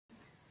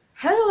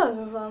Hello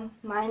everyone,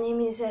 my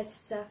name is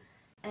AyaCica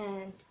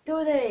and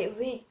today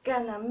we're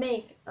gonna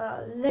make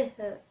a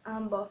little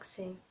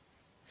unboxing.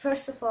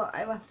 First of all,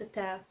 I want to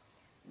tell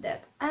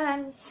that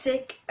I'm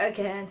sick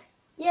again.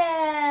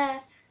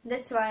 Yeah!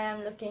 That's why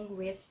I'm looking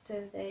weird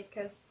today,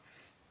 because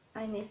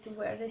I need to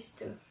wear this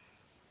to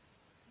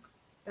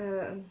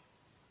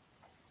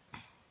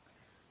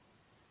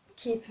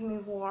keep me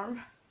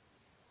warm.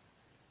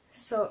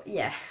 So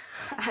yeah,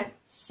 I'm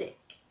sick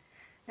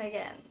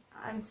again.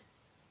 I'm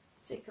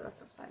sick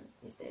lots of time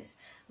these days,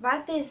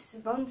 but this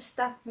won't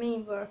stop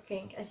me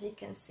working, as you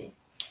can see.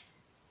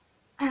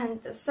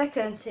 And the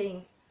second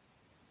thing,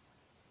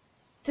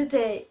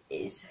 today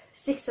is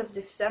 6th of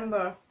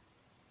December,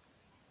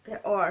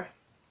 or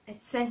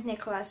it's Saint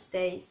Nicholas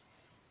days.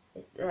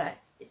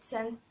 It's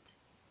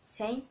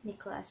Saint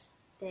Nicholas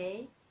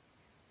Day,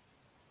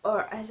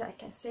 or as I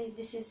can say,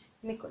 this is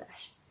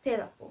Mikuláš,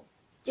 Télapó,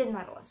 Dzień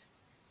Mороz.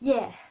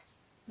 Yeah,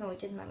 no,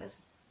 Dzień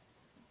Moroz.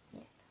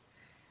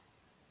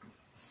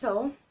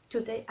 So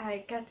today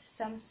I got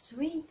some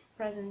sweet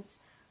presents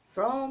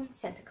from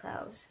Santa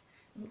Claus.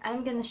 And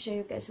I'm gonna show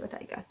you guys what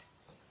I got.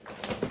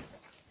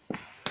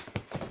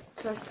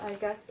 First I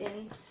got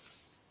in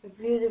a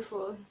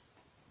beautiful,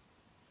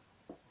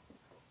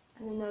 I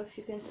don't know if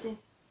you can see.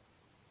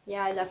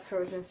 Yeah, I love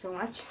Frozen so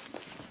much.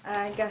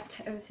 I got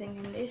everything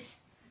in this.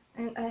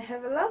 And I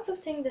have lots of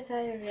things that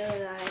I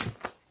really like.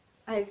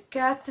 I've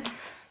got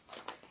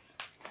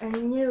a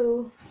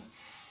new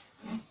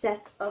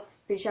set of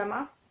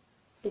pajama.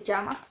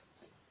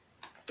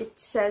 It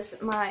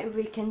says my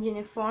weekend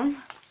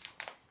uniform,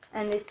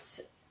 and it's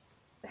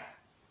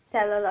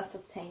tell a lot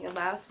of things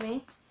about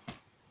me.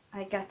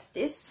 I got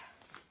this.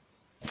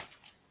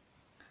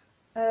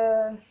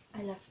 I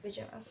love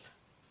pajamas.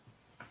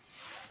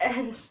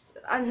 And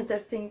another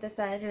thing that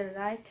I really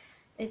like,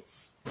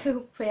 it's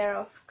 2 pair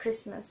of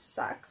Christmas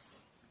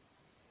socks,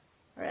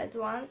 red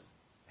ones.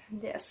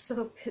 They are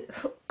so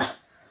beautiful.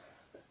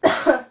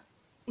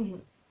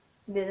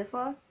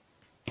 Beautiful.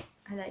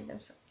 I like them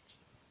so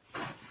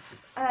much.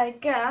 I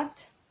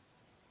got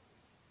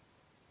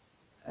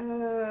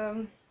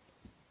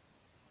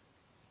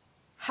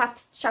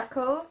hot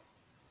chocolate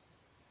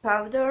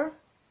powder.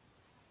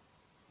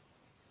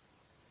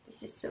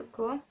 This is so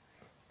cool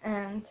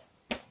and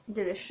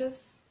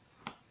delicious.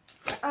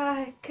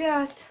 I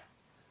got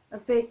a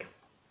big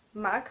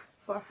mug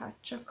for hot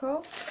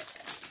chocolate.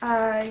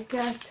 I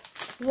got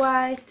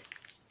white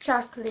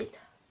chocolate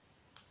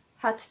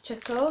hot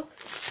chocolate.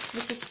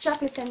 This is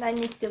chocolate, and I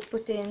need to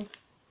put in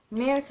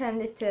milk,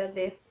 and it will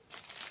be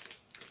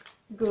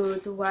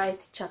good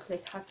white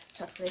chocolate, hot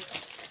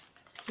chocolate.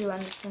 You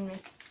understand me?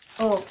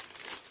 Oh,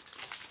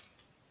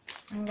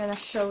 I'm gonna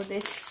show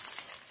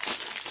this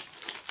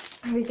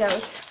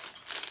without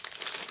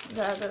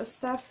the other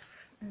stuff.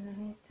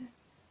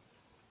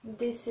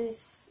 This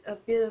is a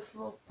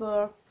beautiful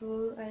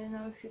purple, I don't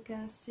know if you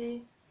can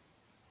see,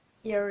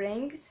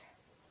 earrings.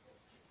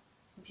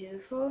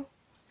 Beautiful.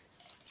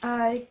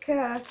 I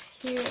got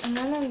here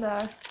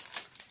another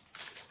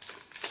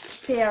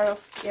pair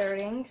of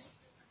earrings.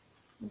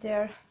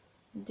 They're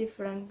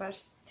different but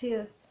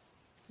still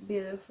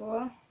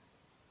beautiful.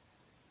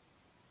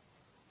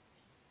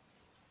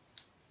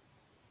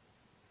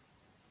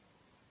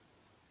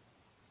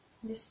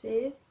 You see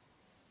it?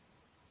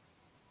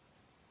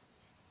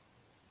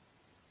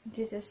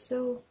 This is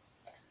so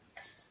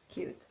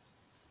cute.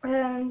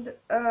 And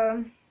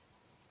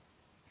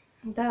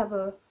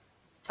double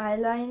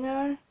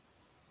eyeliner.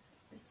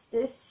 It's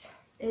this.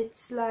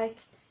 It's like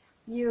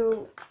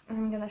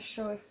I'm gonna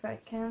show if I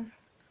can.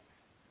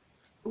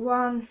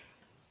 One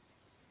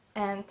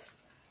end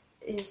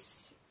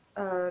is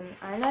an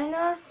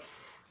eyeliner,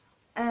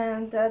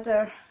 and the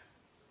other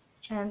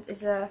end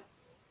is a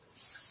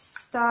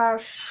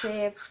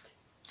star-shaped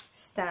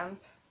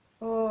stamp.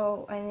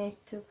 Oh,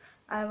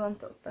 I want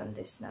to open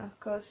this now,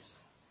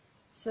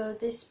 so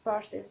this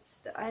part is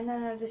the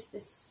eyeliner. This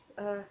is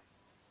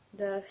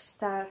the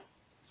star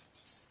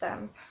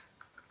stamp.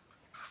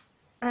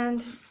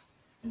 And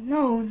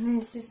no,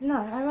 this is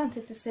not. I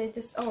wanted to say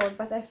this all,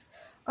 but I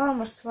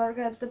almost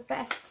forgot the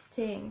best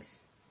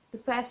things, the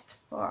best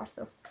part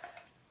of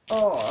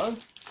all.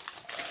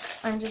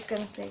 I'm just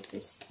gonna take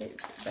this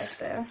back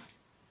there.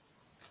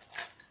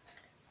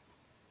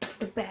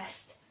 The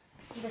best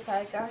that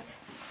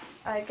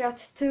I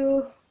got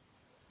 2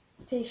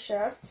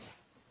 t-shirts.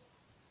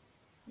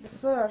 The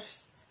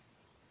first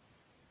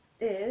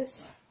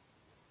is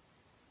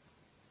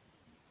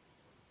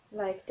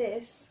like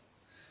this.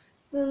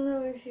 Don't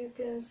know if you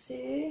can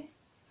see.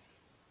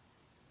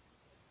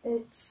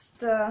 It's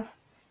a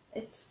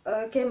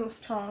Game of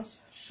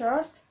Thrones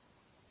shirt,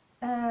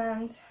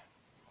 and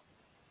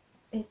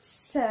it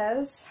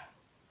says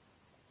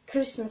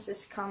Christmas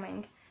is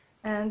coming,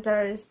 and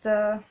there is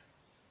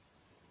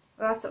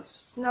lots of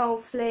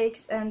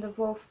snowflakes, and the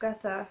wolf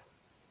got a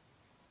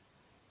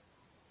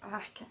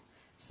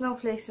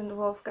snowflakes, and the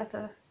wolf got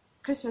a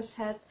Christmas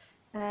hat,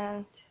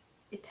 and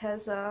it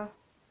has a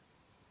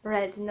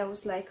red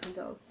nose like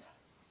Rudolph.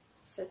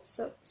 So it's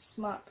so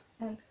smart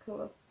and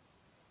cool.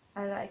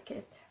 I like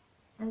it.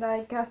 And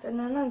I got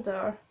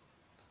another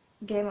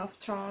Game of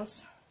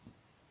Thrones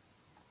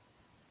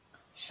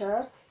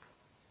shirt,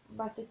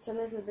 but it's a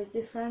little bit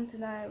different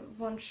and I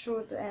won't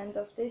show the end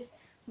of this,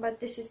 but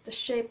this is the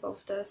shape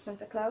of the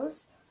Santa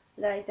Claus,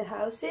 like the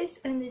houses,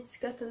 and it's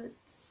got a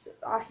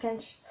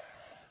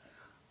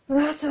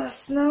lots of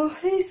snow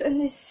leaves,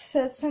 and this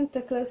said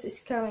Santa Claus is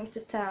coming to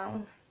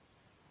town.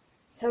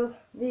 So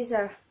these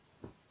are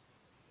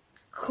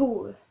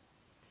cool.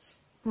 It's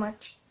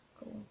much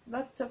cool.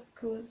 Lots of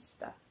cool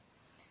stuff.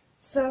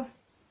 So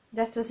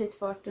that was it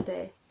for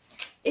today.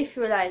 If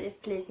you liked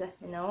it, please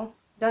let me know.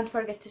 Don't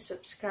forget to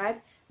subscribe.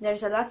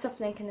 There's a lots of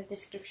link in the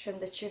description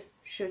that you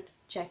should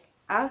check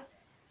out.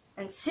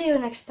 And see you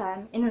next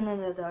time in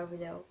another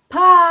video.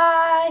 Bye!